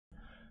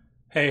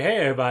Hey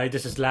everybody,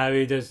 this is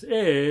Larry. This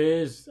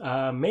is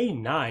May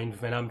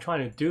 9th, and I'm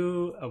trying to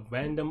do a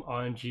random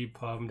RNG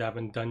problem that I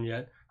haven't done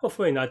yet.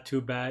 Hopefully not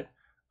too bad.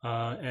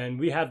 And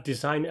we have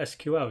design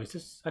SQL.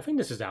 I think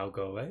this is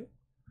algo, right?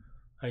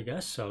 I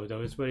guess so,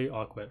 though it's very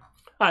awkward.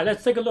 Alright,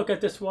 let's take a look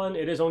at this one.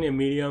 It is only a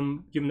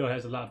medium, even though it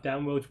has a lot of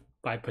downloads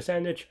by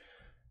percentage.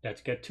 Let's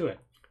get to it.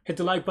 Hit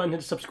the like button, hit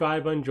the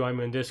subscribe button, join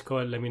me in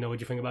Discord, let me know what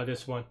you think about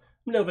this one.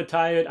 I'm a little bit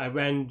tired. I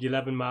ran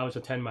 11 miles or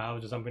 10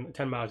 miles or something,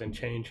 10 miles and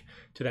change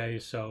today,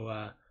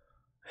 so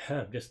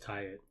I'm just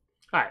tired.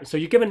 All right, so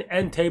you're given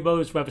n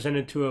tables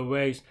represented two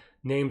arrays,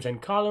 names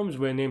and columns,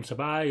 where name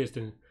sub I is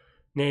the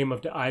name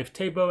of the ith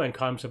table and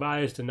column sub I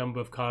is the number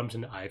of columns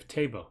in the ith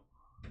table.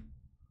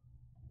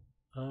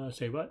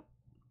 Say what?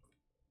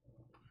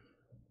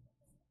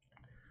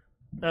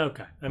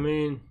 Okay,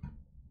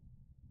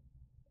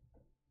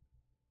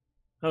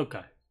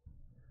 okay.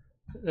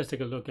 Let's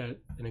take a look at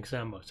an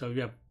example. So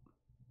you have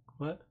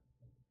what?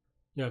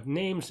 You have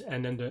names,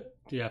 and then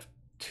you have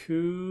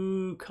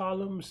two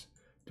columns,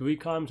 three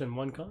columns, and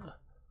one column.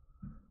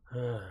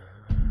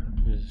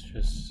 This is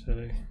just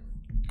silly.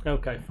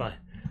 Okay, fine.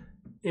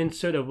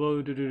 Insert a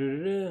row.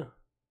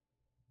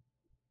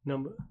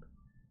 Number.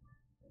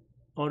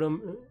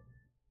 Autumn.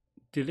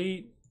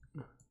 Delete.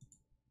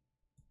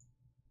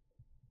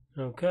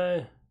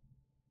 Okay.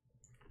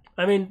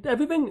 I mean,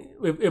 everything,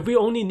 if we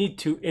only need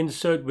to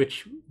insert,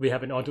 which we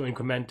have an auto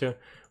incrementer,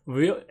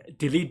 we'll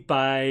delete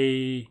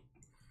by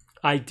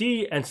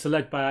ID and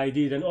select by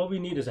ID, then all we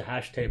need is a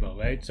hash table,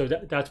 right? So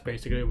that's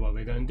basically what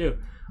we're going to do,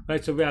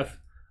 right? So we have,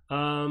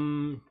 I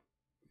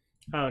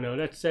don't know,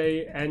 let's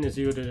say n is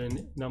equal to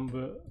the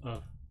number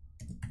of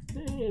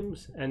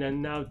names, and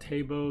then now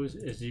tables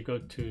is equal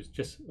to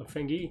just a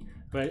thingy,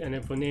 right? And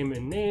then for name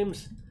and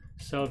names,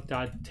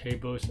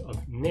 self.tables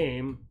of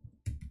name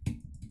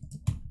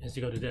is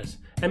equal to this.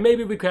 And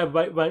maybe we could have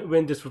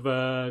win this with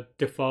a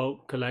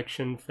default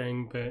collection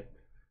thing, but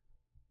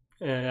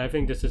I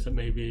think this is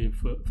maybe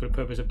for the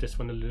purpose of this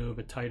one a little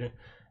bit tighter.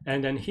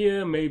 And then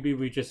here maybe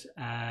we just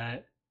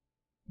add,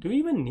 do we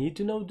even need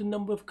to know the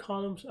number of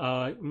columns?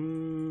 Oh,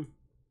 you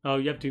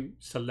have to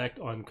select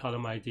on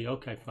column ID.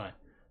 Okay, fine.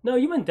 No,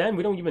 even then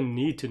we don't even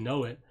need to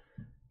know it,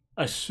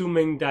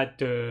 assuming that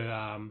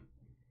the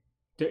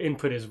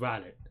input is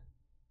valid.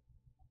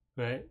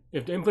 Right?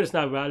 If the input is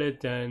not valid,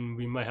 then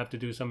we might have to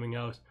do something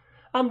else.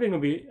 I'm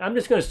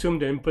just gonna assume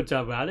the inputs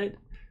are valid.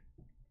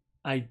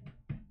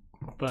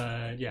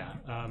 But yeah.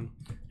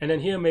 And then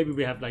here maybe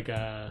we have like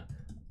a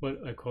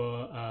what I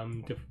call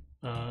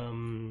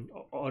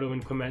auto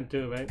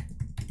incrementer, right?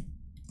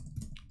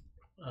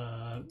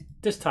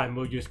 This time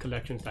we'll use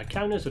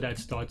collections.counter, so that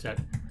starts at.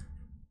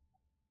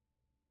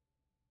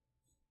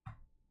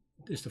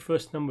 Is the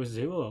first number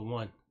 0 or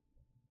 1?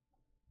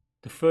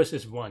 The first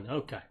is 1.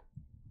 Okay.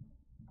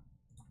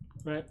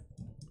 Right,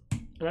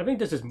 and I think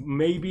this is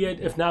maybe it.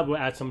 If not, we'll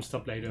add some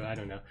stuff later. I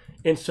don't know.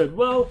 Insert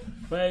row,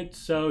 right?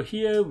 So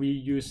here we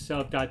use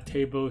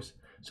self.tables.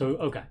 So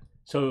okay,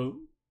 so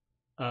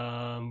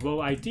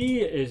row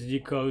ID is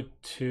equal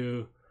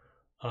to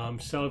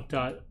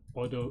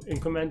self.auto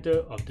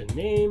incrementer of the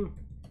name.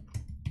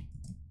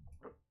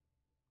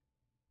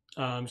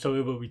 So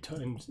it will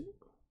return,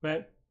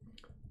 right?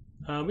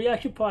 We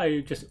actually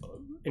probably just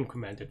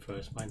increment it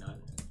first. Why not?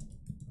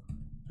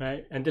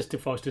 Right, and this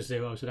defaults to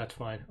 0, so that's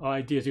fine. Our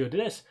ID is equal to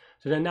this.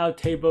 So then now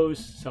tables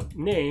sub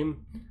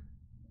name,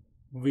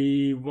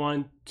 we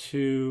want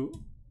to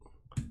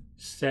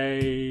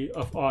say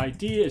of our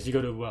ID is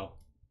equal to row.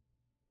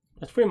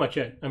 That's pretty much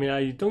it. I mean,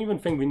 I don't even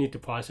think we need to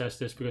process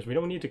this because we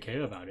don't need to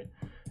care about it.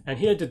 And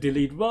here to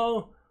delete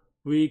row,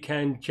 we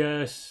can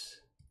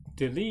just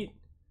delete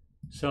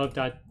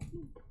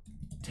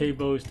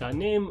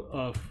self.tables.name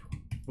of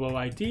row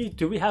ID.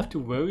 Do we have to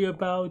worry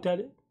about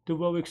that the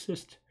row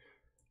exists?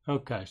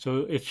 Okay,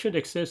 so it should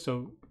exist.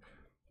 So,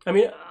 I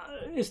mean,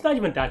 it's not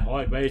even that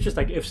hard, right? It's just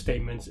like if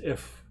statements,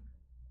 if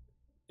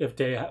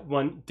they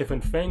want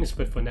different things,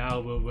 but for now,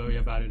 we'll worry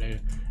about it later.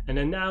 And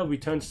then now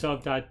return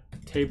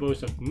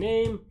self.tables of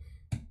name,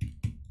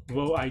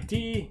 row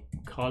ID,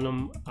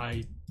 column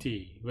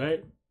ID,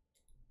 right?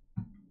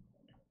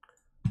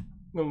 I'm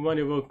gonna run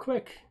it real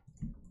quick.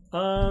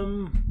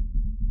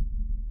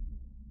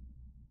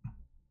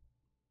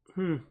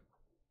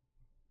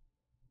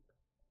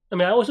 I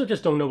mean, I also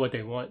just don't know what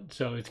they want,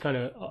 so it's kind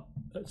of.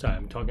 Sorry,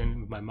 I'm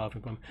talking with my mouth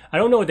open. I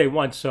don't know what they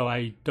want, so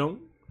I don't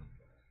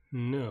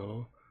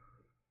know.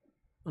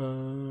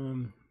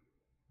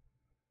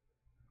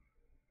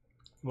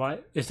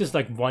 Why is this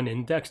like one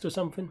indexed or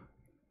something?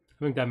 I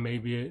think that may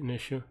be an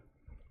issue.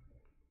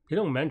 They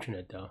don't mention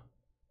it though.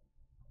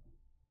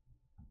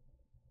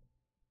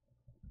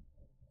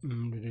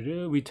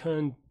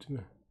 Return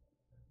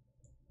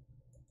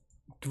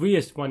 3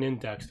 is one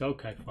indexed.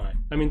 Okay,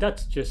 fine. I mean,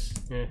 that's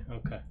just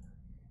okay.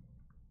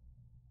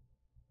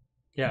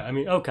 Yeah, I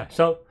mean, okay.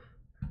 So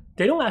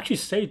they don't actually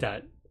say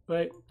that,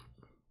 right?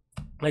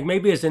 Like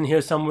maybe it's in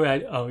here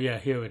somewhere. Oh yeah,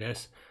 here it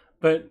is.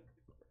 But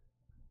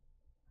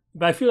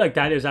I feel like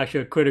that is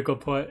actually a critical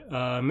part.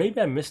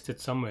 Maybe I missed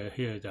it somewhere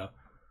here though.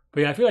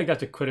 But yeah, I feel like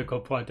that's a critical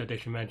part that they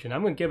should mention.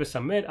 I'm gonna give it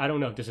submit. I don't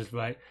know if this is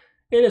right.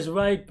 It is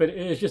right, but it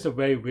is just a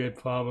very weird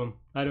problem.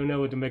 I don't know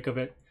what to make of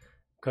it,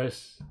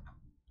 because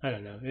I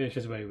don't know. It's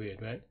just very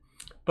weird, right?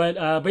 But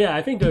yeah,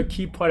 I think the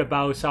key part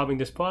about solving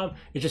this problem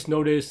is just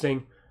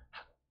noticing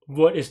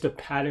what is the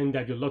pattern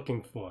that you're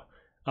looking for.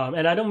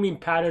 And I don't mean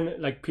pattern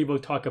like people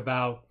talk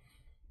about,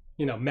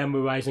 you know,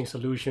 memorizing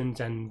solutions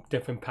and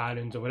different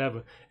patterns or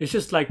whatever. It's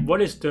just like,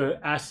 what is the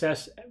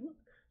access,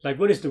 like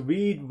what is the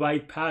read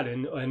write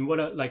pattern, and what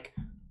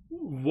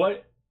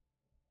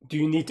do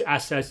you need to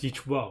access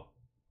each row,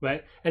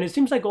 right? And it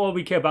seems like all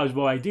we care about is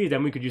row ID.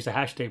 Then we could use a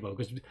hash table,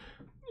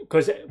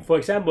 because for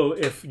example,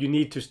 if you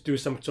need to do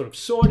some sort of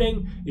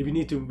sorting, if you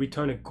need to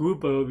return a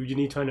group, or if you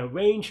need to return a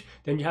range,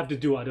 then you have to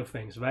do other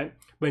things, right?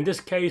 But in this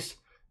case,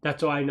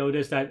 that's all I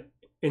noticed, that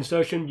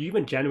insertion, you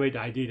even generate the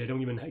ID, they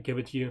don't even give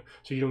it to you,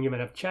 so you don't even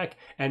have to check.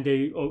 And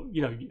they,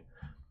 you know,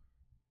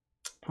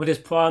 with this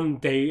problem,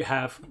 they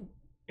have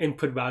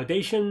input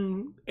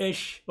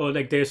validation-ish, or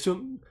like they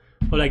assume,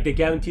 or like they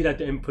guarantee that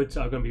the inputs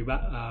are going to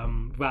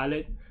be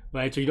valid,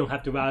 right? So you don't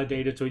have to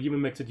validate it, so it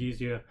even makes it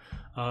easier.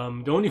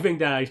 The only thing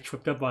that I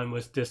tripped up on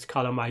was this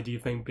column ID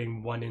thing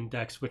being one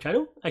index, which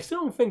I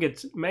still don't think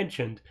it's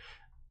mentioned,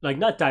 like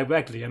not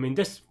directly. I mean,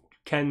 this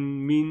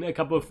can mean a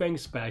couple of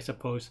things, but I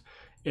suppose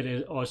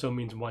it also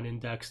means one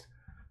index,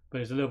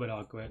 but it's a little bit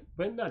awkward,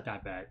 but not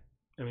that bad.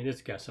 I mean,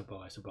 it's guessable,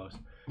 I suppose.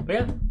 But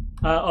yeah,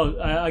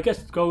 I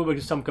guess go over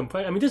some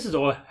complaint. I mean, this is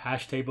all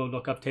hash table,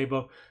 lookup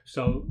table,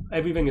 so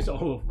everything is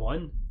O of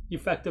 1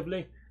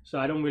 effectively. So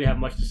I don't really have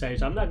much to say,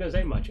 so I'm not gonna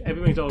say much.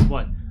 Everything's O of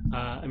 1.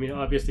 I mean,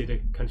 obviously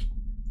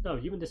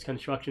even this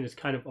construction is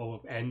kind of O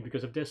of n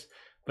because of this,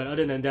 but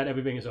other than that,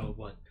 everything is O of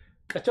 1.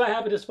 That's what I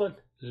have with this one.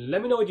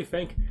 Let me know what you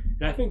think.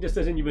 And I think this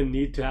doesn't even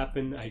need to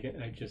happen. I don't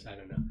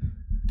know.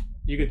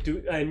 You could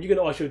do, and you can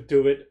also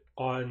do it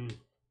on,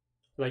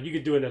 like you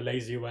could do it in a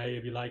lazy way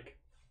if you like,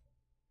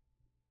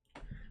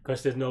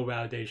 because there's no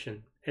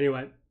validation.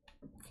 Anyway,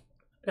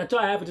 that's all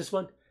I have with this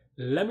one.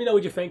 Let me know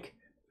what you think.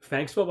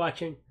 Thanks for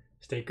watching.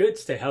 Stay good,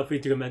 stay healthy,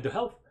 do your mental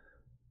health.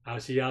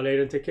 I'll see y'all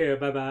later and take care.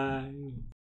 Bye bye.